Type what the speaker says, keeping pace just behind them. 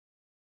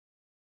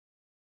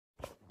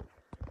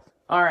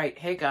Alright,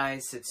 hey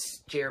guys,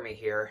 it's Jeremy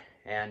here,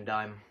 and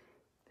I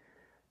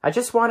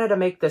just wanted to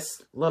make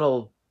this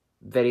little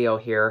video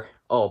here.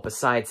 Oh,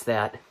 besides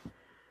that,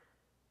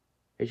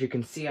 as you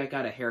can see, I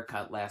got a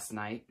haircut last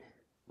night.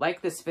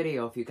 Like this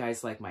video if you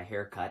guys like my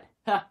haircut.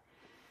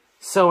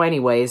 So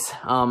anyways,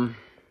 I'm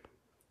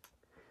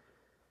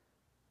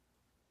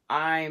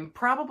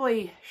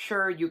probably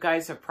sure you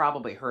guys have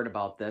probably heard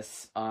about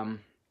this.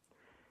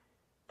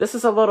 This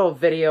is a little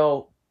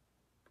video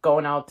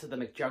going out to the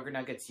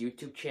McJuggernuggets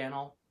YouTube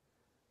channel.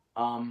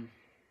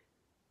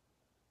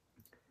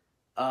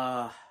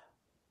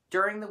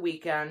 During the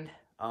weekend,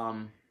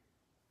 the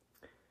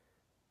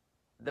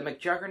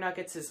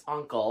McJuggernuggets'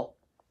 uncle,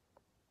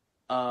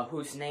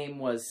 whose name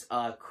was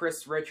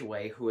Chris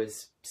Ridgway, who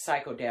is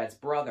Psycho Dad's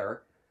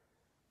brother,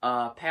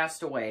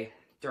 passed away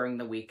during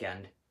the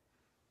weekend.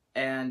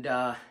 And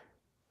I'm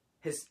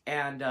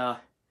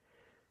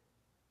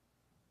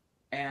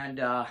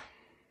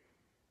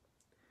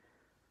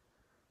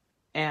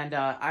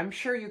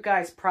sure you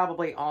guys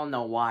probably all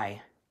know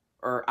why.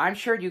 Or I'm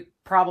sure you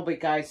probably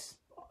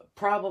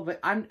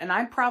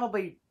I'm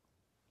probably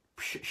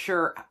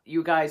sure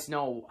you guys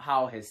know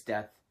how his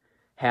death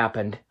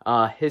happened.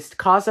 His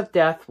cause of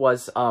death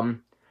was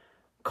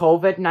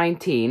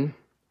COVID-19.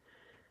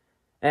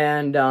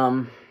 And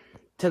to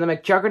the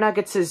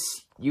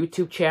McJuggernuggets'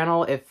 YouTube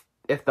channel,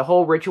 if the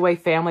whole Ridgway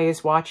family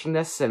is watching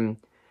this, and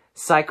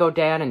Psycho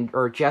Dad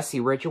or Jesse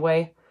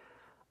Ridgway,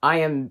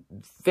 I am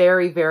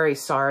very, very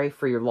sorry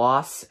for your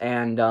loss,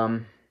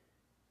 and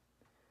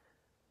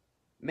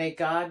may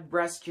God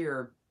rest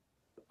your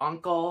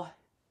uncle,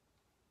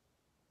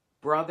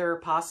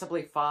 brother,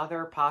 possibly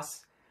father,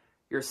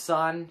 your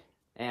son,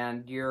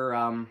 and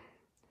your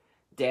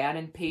dad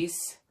in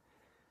peace.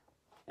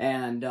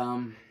 And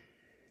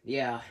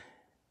yeah,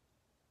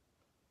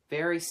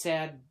 very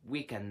sad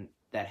weekend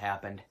that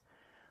happened.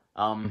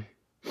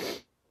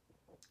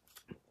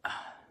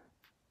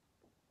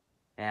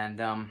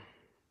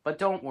 But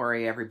don't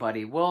worry,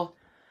 everybody. We'll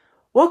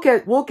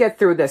get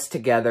through this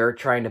together,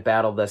 trying to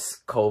battle this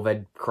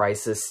COVID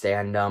crisis.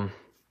 And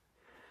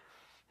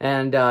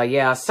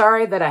yeah,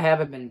 sorry that I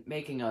haven't been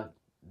making a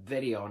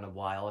video in a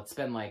while. It's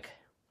been like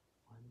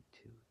 1,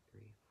 2,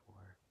 3, 4.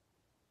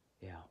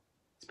 Yeah,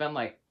 it's been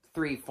like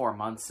 3-4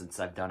 months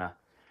since I've done a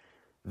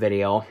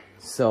video.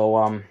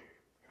 So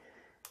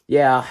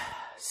yeah.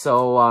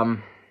 So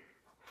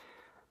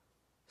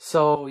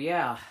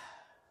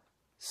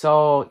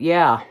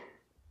yeah.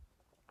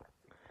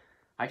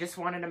 I just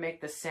wanted to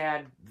make this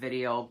sad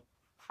video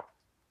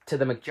to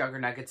the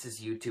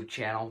McJuggernuggets' YouTube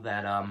channel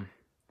that,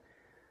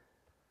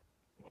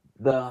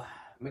 the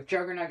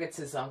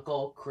McJuggernuggets'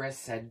 uncle,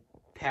 Chris, had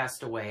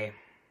passed away.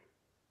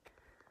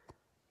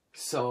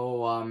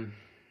 So,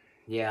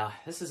 yeah,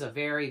 this is a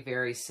very,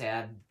 very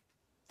sad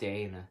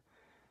day and a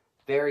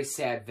very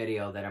sad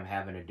video that I'm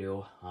having to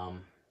do.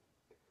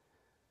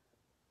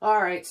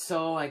 Alright,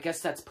 so I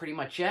guess that's pretty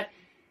much it.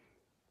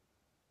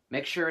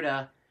 Make sure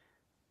to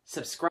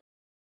subscribe.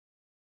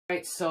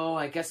 Alright, so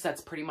I guess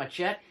that's pretty much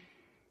it.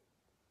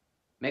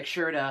 Make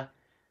sure to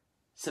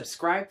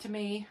subscribe to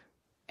me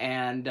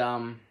and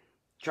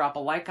drop a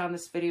like on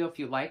this video if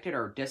you liked it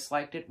or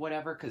disliked it,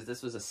 whatever, because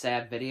this was a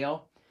sad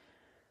video.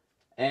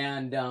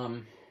 And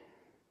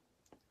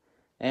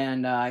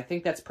I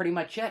think that's pretty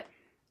much it.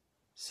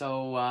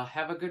 So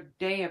have a good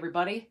day,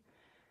 everybody.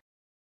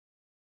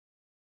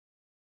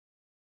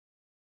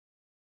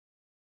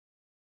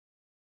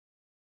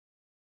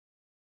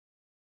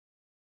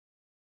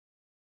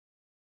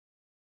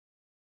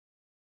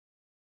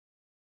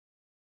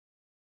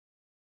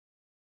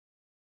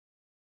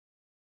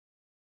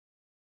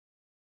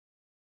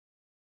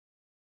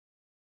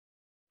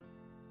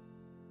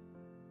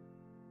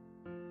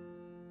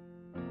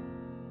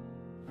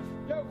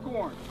 Yo,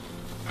 Corn.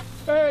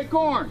 Hey,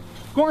 Corn.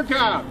 Corn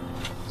Cob.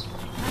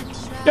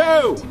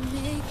 Yo. I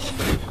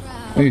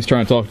think he's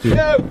trying to talk to you.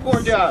 Yo,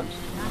 Corn Jobs.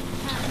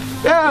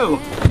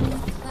 Yo.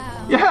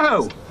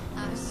 Yo.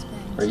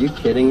 Are you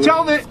kidding me?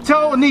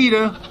 Tell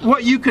Anita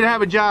what you could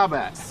have a job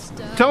at.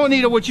 Tell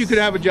Anita what you could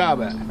have a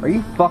job at. Are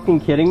you fucking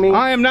kidding me?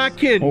 I am not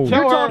kidding. Oh,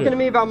 Tell You're her. talking to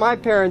me about my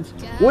parents.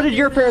 What did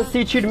your parents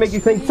teach you to make you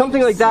think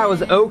something like that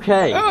was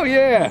okay? Oh,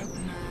 yeah.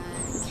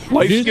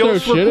 Life Did you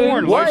skills throw for shit in?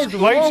 Corn. What Life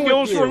is wrong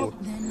skills with for... you?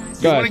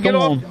 Guys, come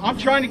on. I'm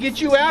trying to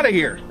get you out of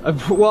here.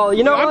 Well,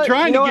 you know what? I'm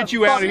trying You know to get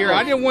you out of here.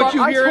 I didn't want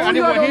you Fuck, here. I told didn't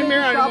you want him don't here.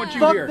 need I this didn't want you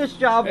job. here. Fuck this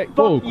job. Hey, Fuck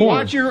whoa, you. Corn.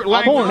 Watch your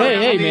language. Corn,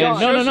 hey, man.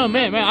 Shut No,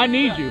 man. I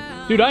need you.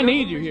 Dude, I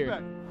need you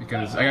here.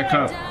 Because I got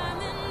cuffed.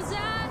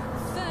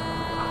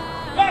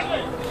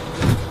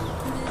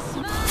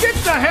 Get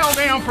the hell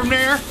down from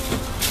there.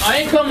 I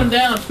ain't coming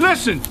down.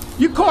 Listen,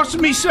 you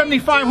costing me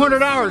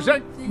 $7,500.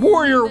 That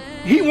warrior,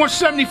 he wants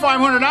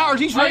 $7,500.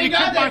 He's ready to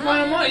kick my...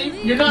 kind of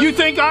money. You're not. You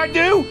think I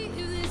do?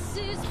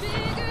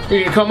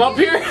 You gonna come up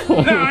here? No,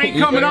 I ain't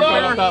coming up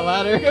there. That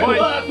ladder.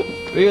 But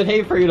We would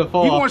hate for you to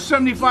fall he off. wants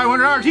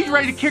 $7,500. He's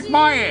ready to kick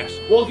my ass.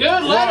 Well,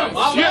 good. Let him.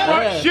 I'll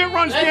let him. Shit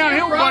runs That's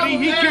downhill, your buddy.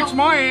 problem He now. kicks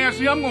my ass,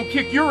 and I'm gonna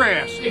kick your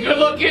ass. Good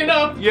looking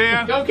up.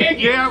 Yeah. Go kick it.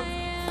 Yeah.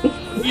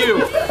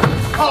 You.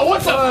 Oh, what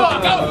the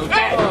fuck? Oh,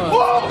 hey!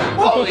 Whoa!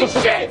 Holy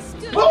shit!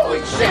 Holy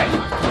shit!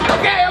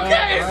 Okay,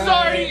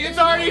 it's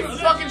already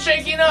fucking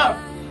shaking up.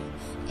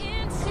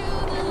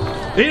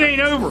 It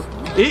ain't over.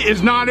 It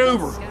is not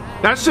over.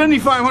 That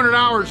 7,500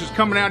 hours is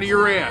coming out of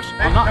your ass.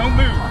 Don't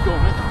move. Go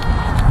on.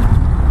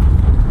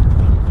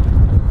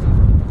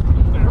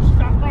 Better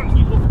stop running,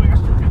 you little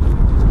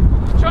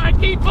bastard. Try and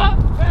keep up,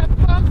 fat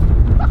fuck.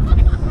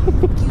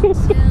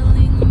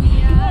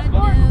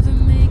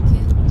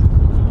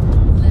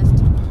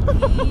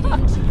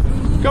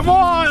 Come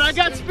on, I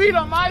got speed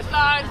on my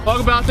side.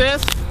 Talk about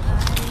this.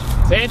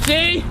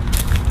 Fancy.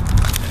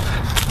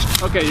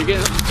 Okay, you're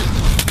getting.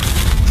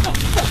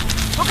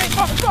 Okay,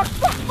 fuck.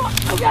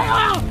 Okay,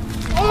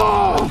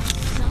 Oh!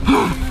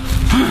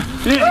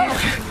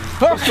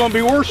 It's gonna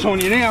be worse on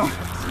you now.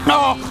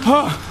 Oh!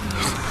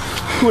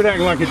 Quit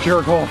acting like a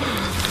jerk off.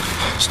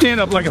 Stand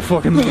up like a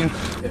fucking man.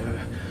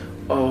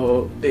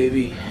 Oh,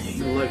 baby,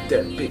 you like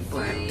that big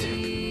black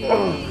dick.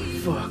 Oh,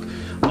 fuck.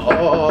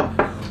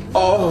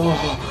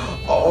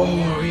 Oh,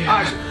 yeah.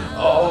 Isaac.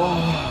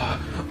 Oh.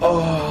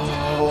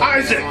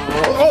 Isaac!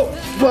 Oh,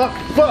 fuck.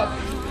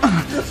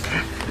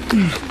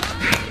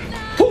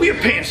 Pull your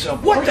pants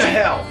up. What the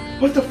hell?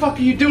 What the fuck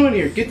are you doing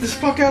here? Get this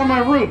fuck out of my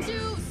room.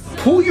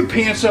 Pull your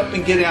pants up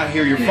and get out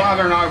here. Your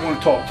father and I want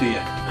to talk to you.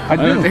 I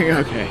do.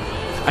 Okay.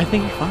 I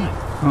think you're fine.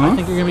 I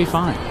think you're gonna be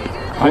fine.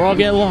 We're all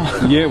getting along.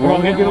 Yeah, we're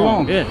all gonna get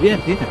along. Yeah.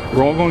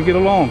 We're all gonna get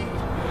along.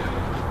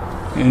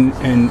 And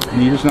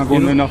you're just not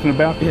gonna know nothing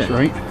about this,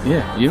 right?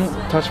 Yeah. You don't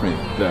touch me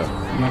though.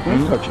 I'm not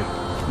gonna touch you.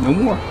 No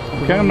more.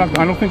 Okay,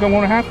 I don't think I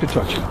want to have to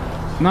touch you.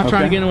 I'm not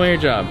trying to get away your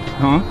job.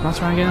 Huh? I'm not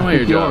trying to get away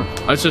your job.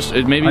 It's just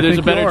maybe there's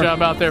a better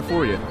job out there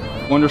for you.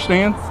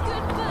 Understand?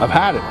 I've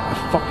had it. I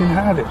fucking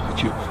had it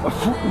with you.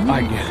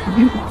 I get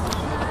it.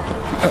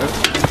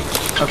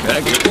 Okay,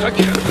 I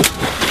get it.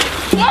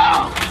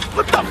 Whoa!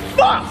 What the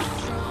fuck?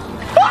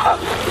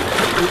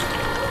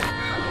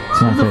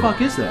 What the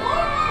fuck is that?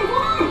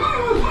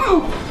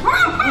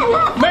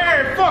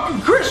 Merry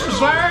fucking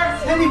Christmas, Larry!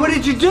 Eddie, what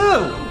did you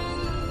do?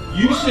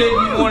 You said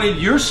you wanted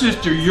your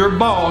sister, your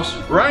boss,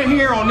 right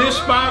here on this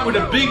spot with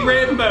a big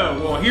red bow.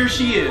 Well, here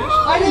she is.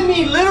 I didn't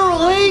mean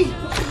literally.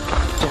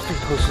 Jeffrey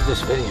posted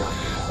this video.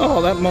 Oh,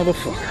 that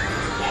motherfucker.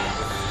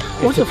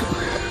 What the fuck?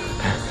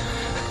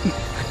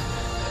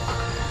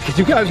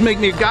 You guys make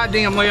me a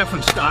goddamn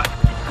laughing stock.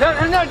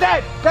 No,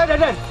 Dad! Dad,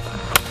 no!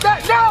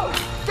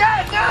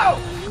 Dad, no!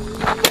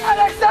 Dad,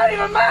 that's not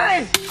even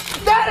mine!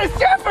 That is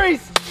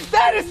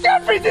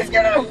Jeffrey's! He's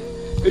gonna...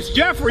 It's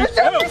Jeffrey. It's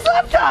Jeffrey's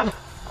laptop!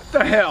 What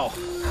the hell?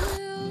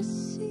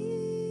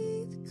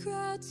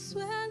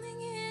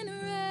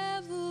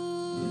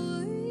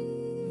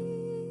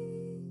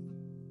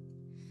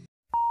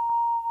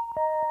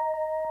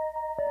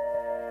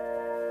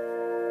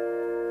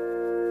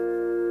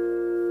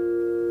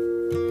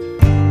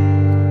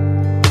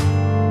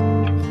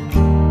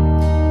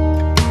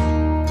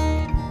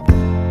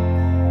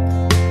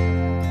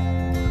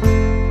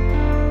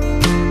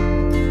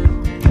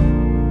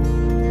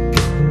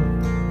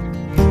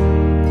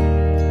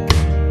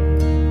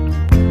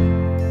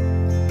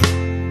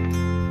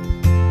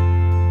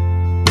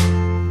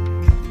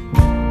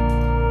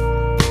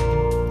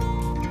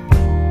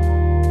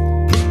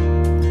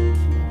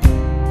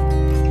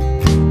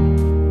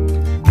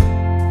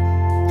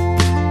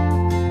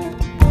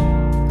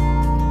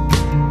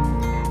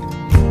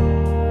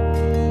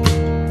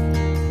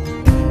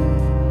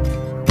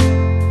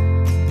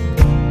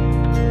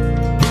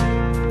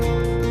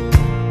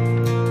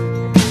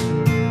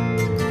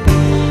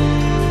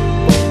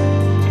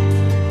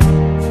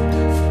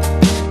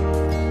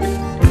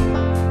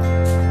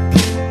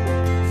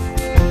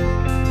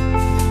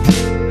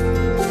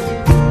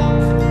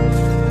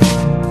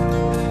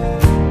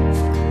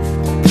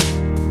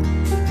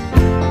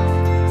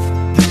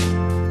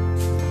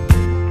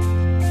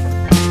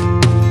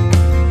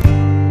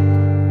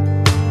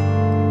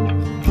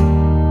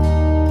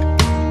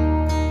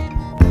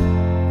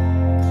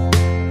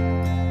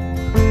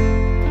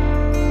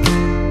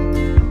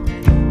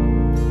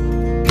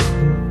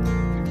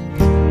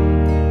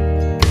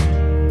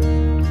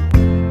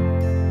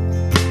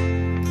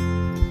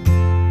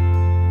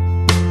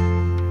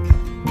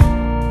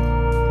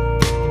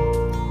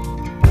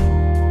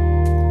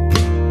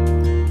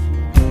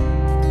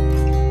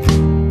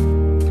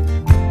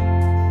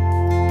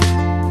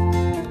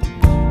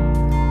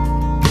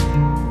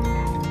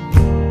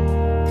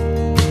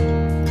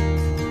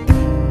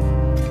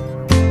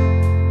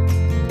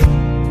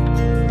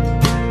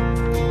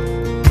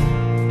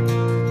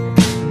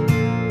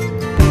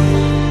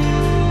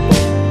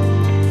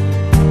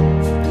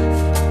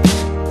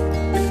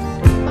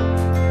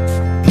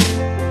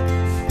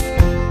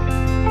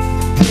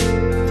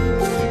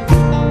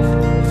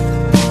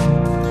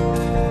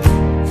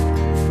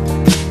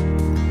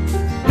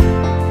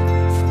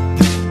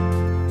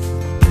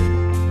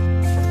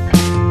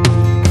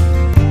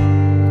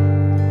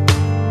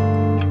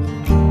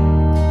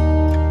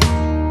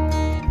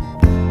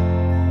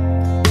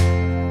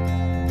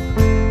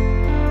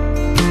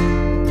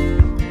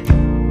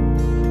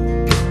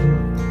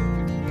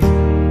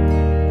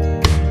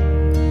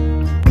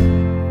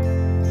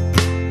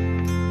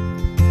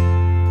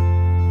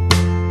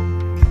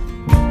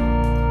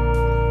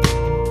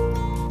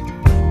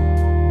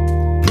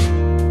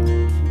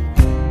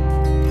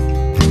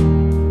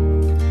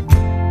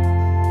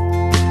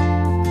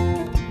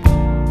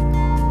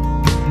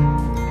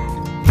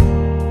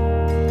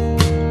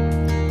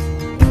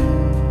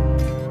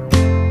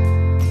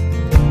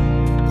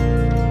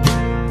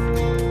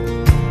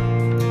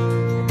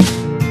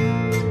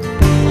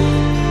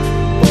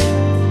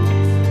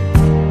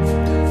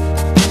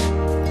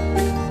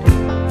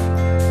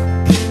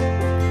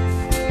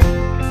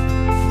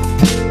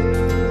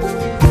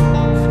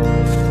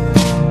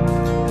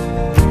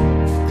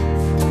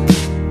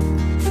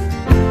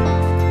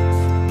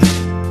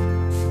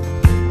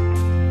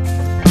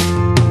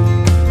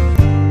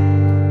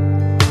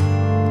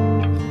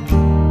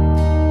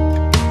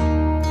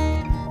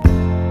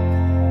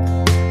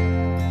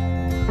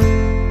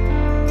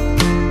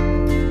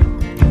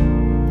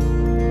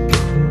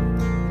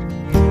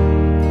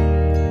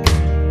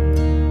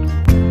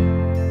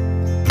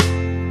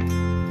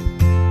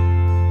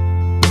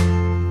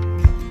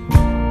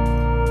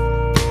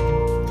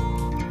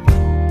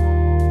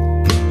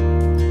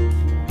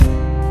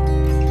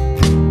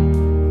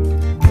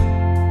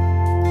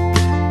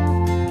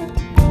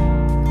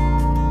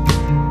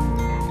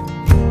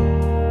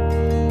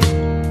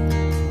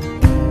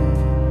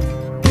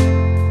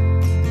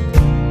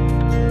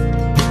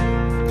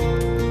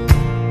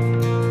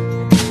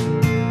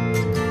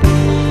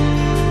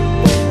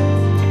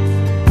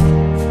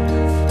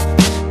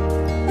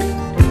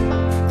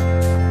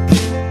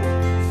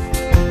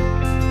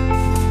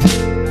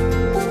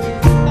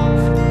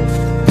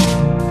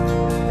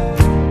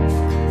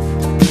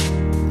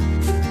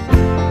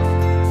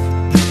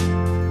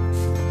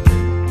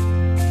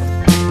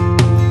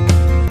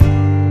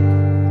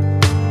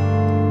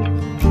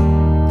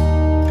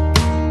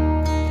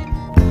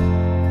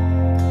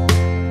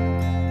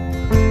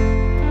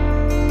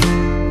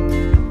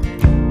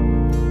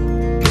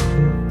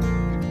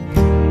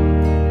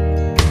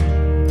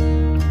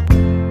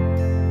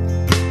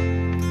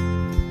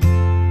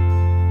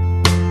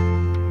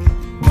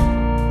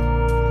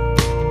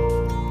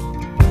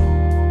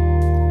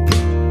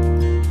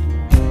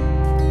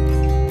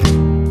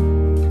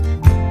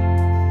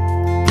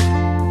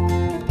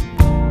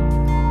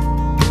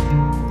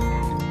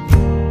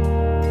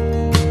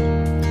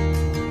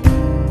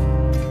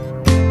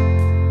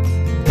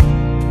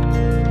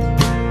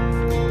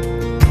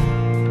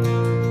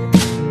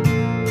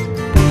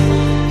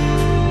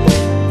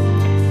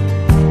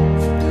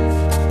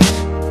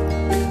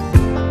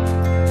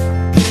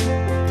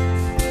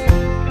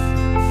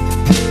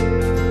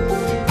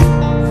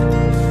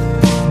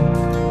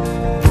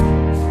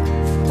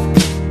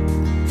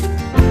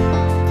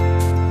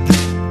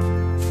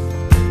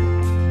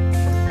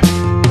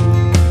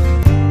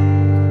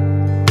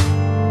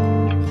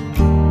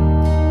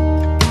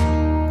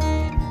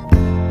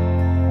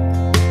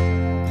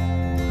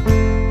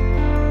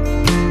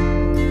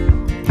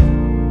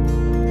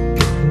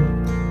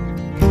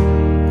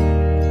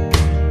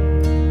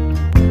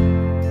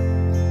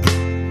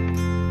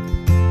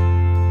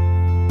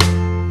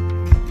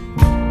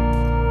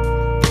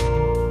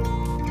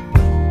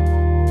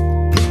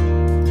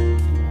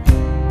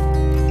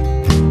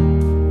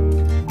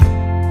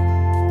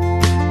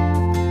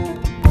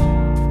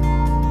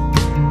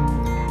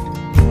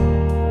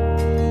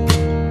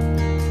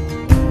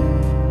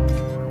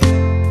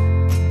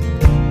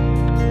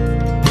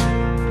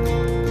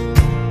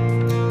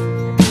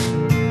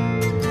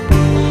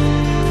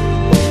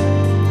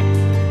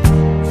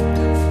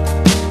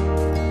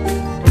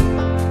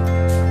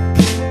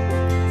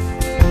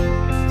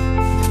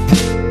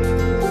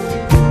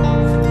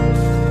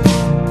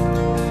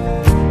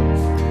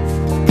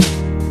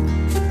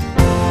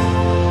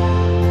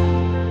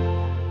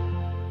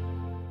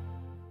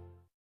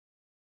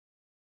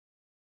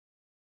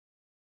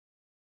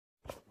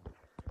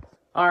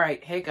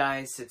 Alright, hey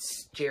guys,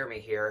 it's Jeremy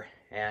here,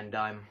 and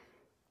I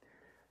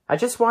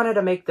just wanted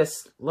to make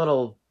this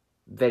little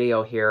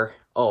video here.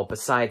 Oh,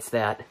 besides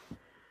that,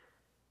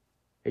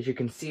 as you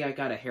can see, I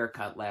got a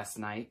haircut last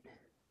night.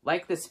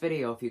 Like this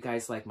video if you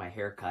guys like my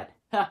haircut.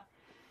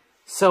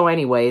 So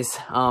anyways,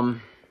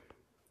 I'm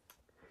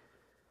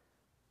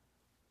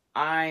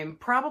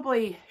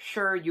probably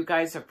sure you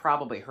guys have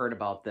probably heard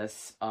about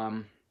this.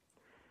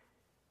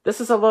 This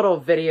is a little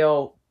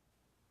video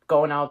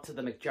going out to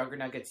the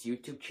McJuggernuggets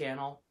YouTube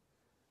channel.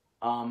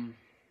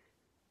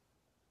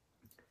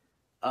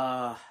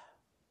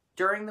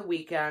 During the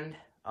weekend,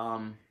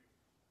 the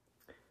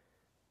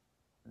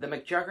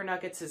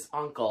McJuggernuggets'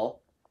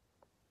 uncle,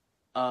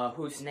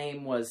 whose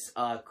name was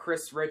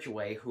Chris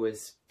Ridgway, who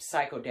is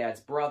Psycho Dad's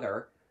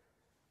brother,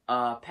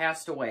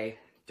 passed away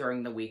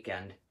during the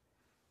weekend.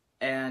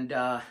 And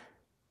I'm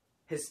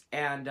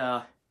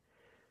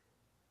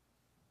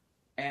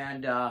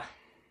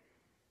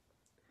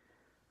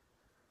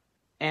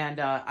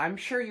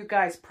sure you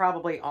guys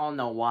probably all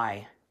know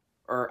why.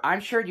 Or I'm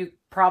sure you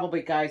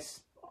probably I'm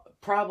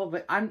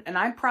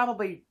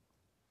probably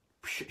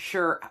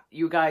sure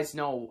you guys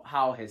know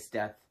how his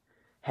death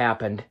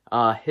happened.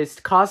 His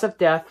cause of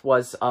death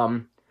was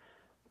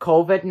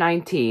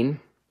COVID-19.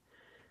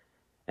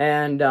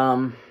 And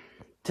to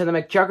the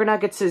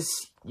McJuggernuggets'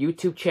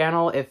 YouTube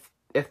channel, if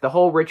the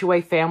whole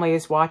Ridgway family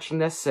is watching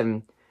this,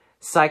 and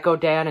Psycho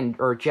Dad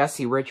or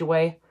Jesse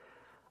Ridgway,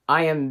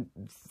 I am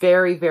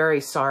very, very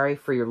sorry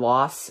for your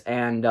loss,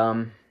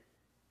 and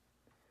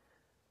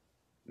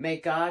may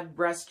God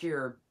rest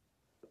your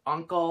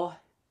uncle,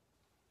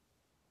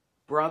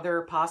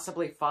 brother,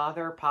 possibly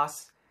father,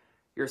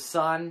 your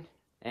son,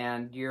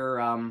 and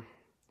your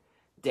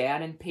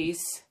dad in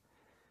peace.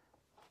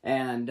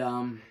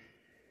 And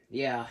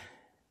yeah,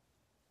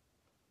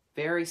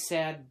 very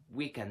sad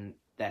weekend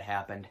that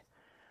happened.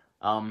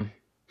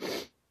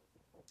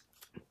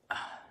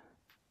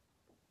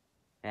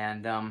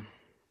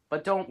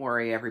 But don't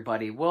worry,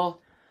 everybody. We'll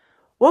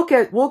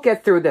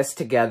get through this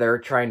together,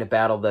 trying to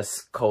battle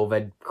this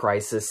COVID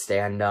crisis.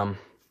 And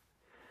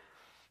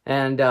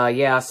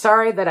yeah,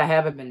 sorry that I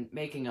haven't been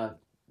making a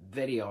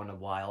video in a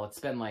while. It's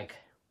been like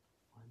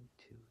 1,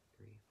 2,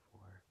 3,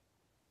 4.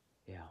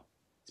 Yeah,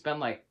 it's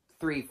been like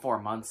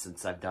 3-4 months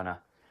since I've done a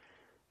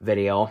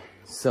video.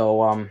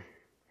 So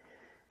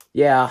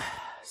yeah.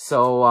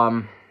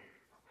 So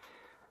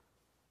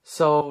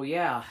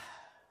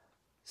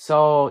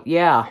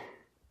yeah.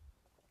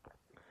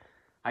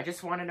 I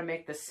just wanted to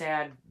make this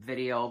sad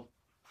video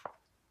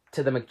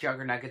to the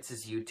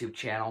McJuggernuggets' YouTube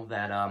channel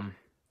that,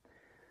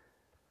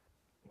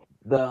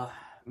 the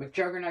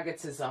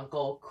McJuggernuggets'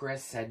 uncle,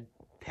 Chris, had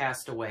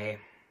passed away.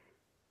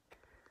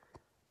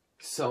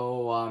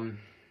 So,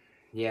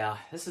 yeah,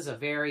 this is a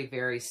very,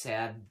 very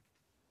sad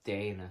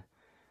day and a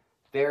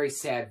very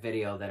sad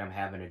video that I'm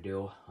having to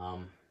do.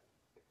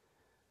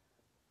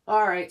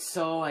 Alright,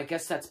 so I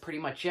guess that's pretty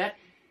much it.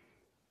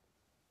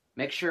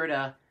 Make sure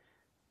to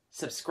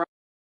subscribe.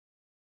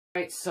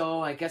 Alright,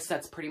 so I guess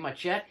that's pretty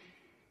much it.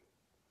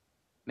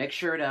 Make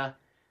sure to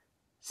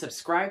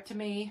subscribe to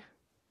me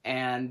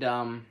and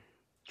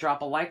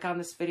drop a like on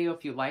this video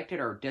if you liked it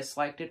or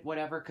disliked it,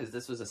 whatever, because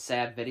this was a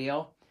sad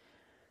video.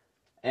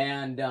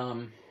 And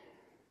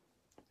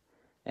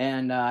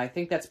I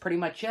think that's pretty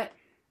much it.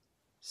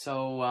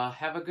 So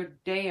have a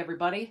good day,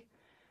 everybody.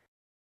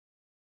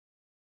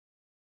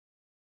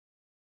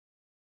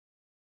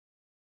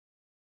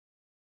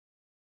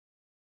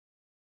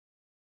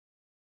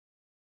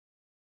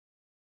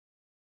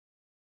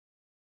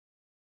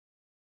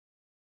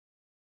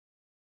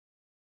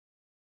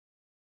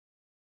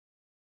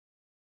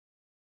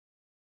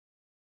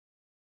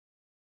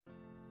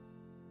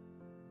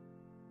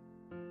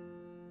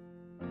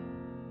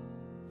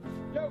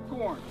 Yo,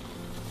 Corn.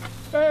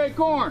 Hey,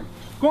 Corn.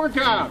 Corn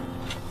Cob.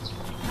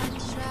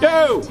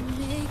 Yo. I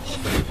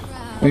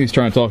think he's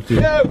trying to talk to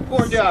you. Yo,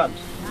 Corn Cob.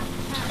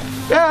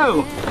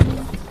 Yo.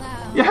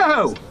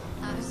 Yo.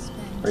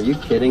 Are you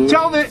kidding me?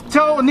 Tell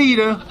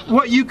Anita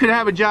what you could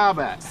have a job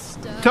at.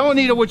 Tell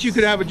Anita what you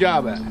could have a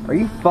job at. Are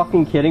you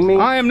fucking kidding me?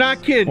 I am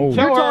not kidding. Oh,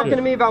 Tell You're her. talking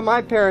to me about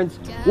my parents.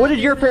 What did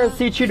your parents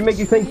teach you to make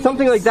you think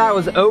something like that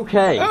was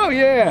okay? Oh,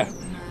 yeah.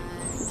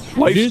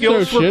 Life you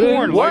skills throw for shit in?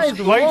 Corn. What Life is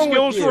wrong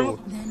skills with for... you?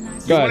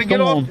 Guys, come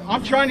on.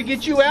 I'm trying to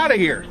get you out of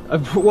here.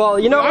 Well,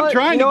 you know what? I'm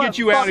trying You know to get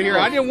you out of here.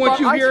 I didn't want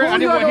you here. I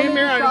didn't want him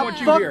here. I didn't want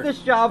you Fuck here. this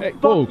job. Hey,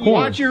 Fuck whoa, you. Corn.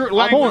 Watch your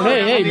language. Corn,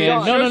 hey,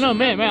 man. Just- No,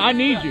 man, I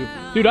need you.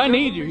 Dude, I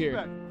need you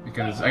here.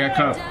 Because I got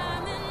cut.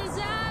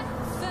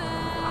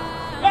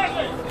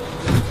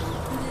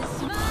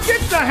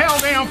 Get the hell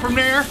down from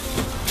there.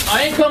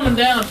 I ain't coming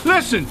down.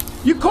 Listen,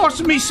 you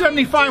costing me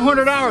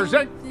 $7,500.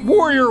 That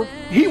warrior,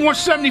 he wants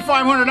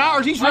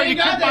 $7,500. He's ready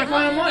to kick my...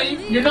 kind of money.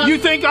 You're not. You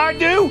think I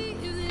do?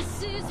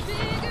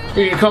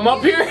 You gonna come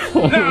up here?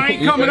 No, I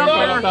ain't coming up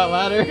That there.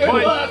 ladder.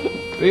 But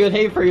We would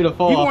hate for you to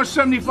fall he off. wants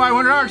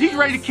 $7,500. He's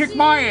ready to kick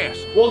my ass.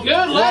 Well, good.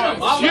 Let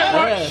him. I'll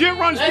let him. Shit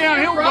runs That's your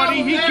downhill, buddy.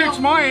 problem He now. kicks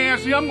my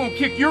ass, and I'm gonna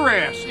kick your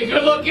ass.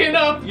 Good looking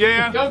up.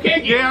 Yeah. Go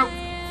kick it. Yeah.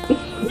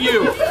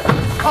 You.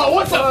 Oh,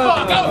 what the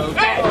fuck? Oh,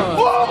 hey!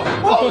 Whoa!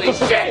 Holy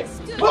shit!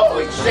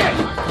 Holy shit!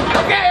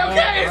 Okay,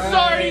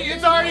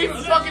 it's already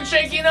fucking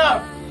shaking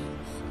up.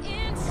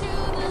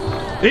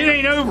 It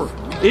ain't over.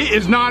 It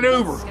is not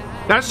over.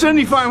 That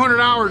 7,500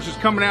 hours is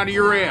coming out of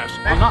your ass.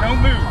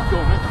 Don't move.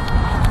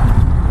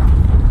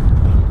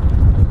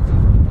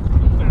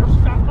 Better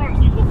stop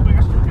running, you little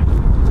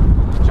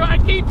bastard. Try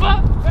and keep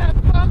up.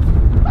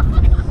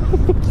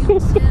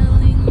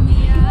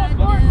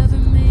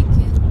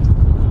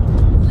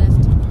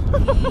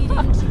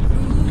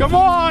 Come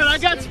on, I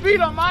got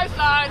speed on my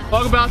side.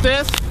 Talk about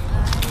this.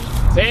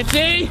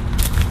 Nancy.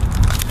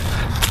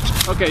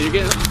 Okay, you're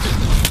getting.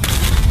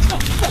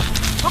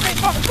 Okay,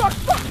 fuck.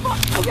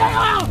 Okay,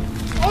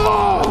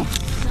 Oh!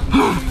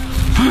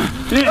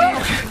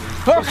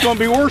 It's gonna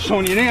be worse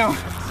on you now.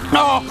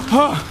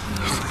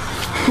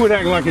 Quit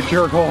acting like a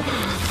jerk hole.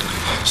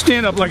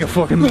 Stand up like a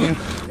fucking man.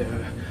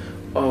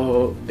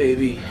 Oh,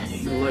 baby,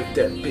 you like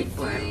that big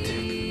black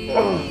dick?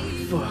 Oh,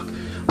 fuck.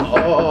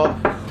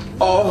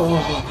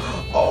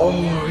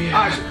 Oh,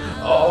 yeah.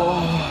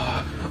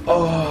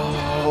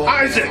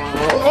 Isaac!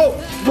 Oh,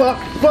 fuck.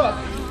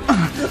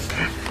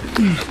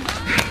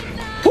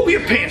 Pull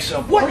your pants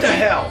up. What the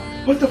hell?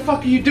 What the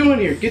fuck are you doing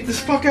here? Get this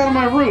fuck out of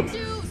my room.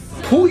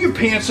 Pull your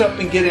pants up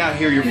and get out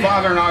here. Your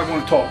father and I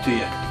want to talk to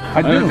you.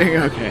 I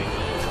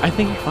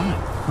think you're fine.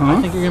 I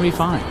think you're gonna be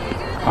fine.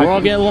 We're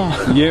all getting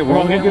along. Yeah, we're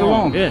all gonna get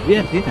along.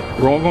 Yeah.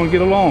 We're all gonna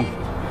get along.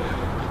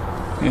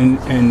 And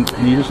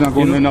you're just not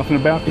going to know nothing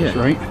about this,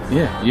 right?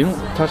 Yeah, you don't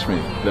touch me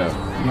though.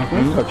 I'm not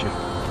going to touch you.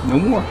 No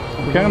more.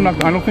 Okay,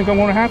 I don't think I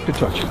want to have to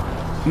touch you.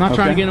 I'm not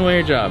trying to get away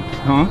your job.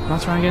 Huh? I'm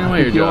not trying to get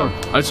away your job.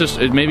 It's just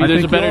maybe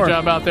there's a better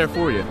job out there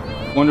for you.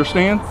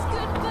 Understand?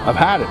 I've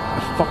had it. I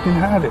fucking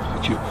had it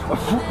with you.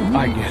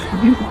 I get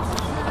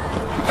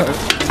it.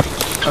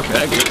 Okay,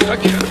 I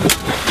get it.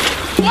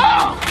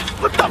 Whoa!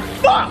 What the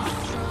fuck?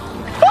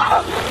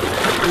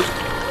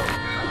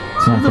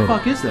 What the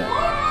fuck is that?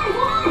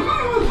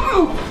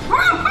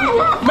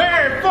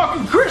 Merry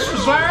fucking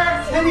Christmas,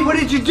 Larry! Eddie, what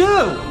did you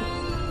do?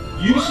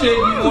 You said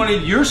you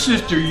wanted your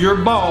sister, your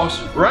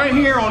boss, right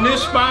here on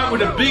this spot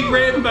with a big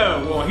red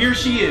bow. Well, here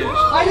she is.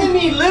 I didn't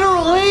mean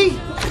literally.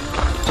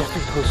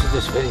 Jeffrey posted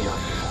this video.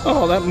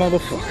 Oh, that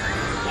motherfucker.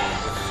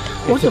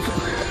 What the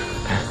fuck?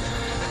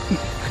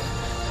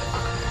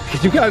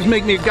 You guys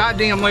make me a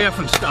goddamn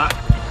laughing stock.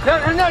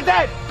 No,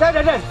 Dad!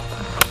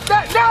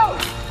 No!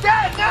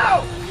 Dad,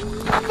 no!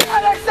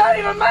 Dad, that's not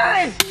even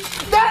mine!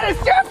 That is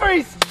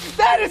Jeffrey's!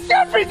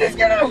 He's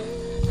gonna...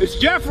 It's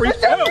Jeffrey. It's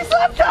Jeffrey's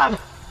laptop!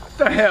 What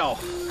the hell?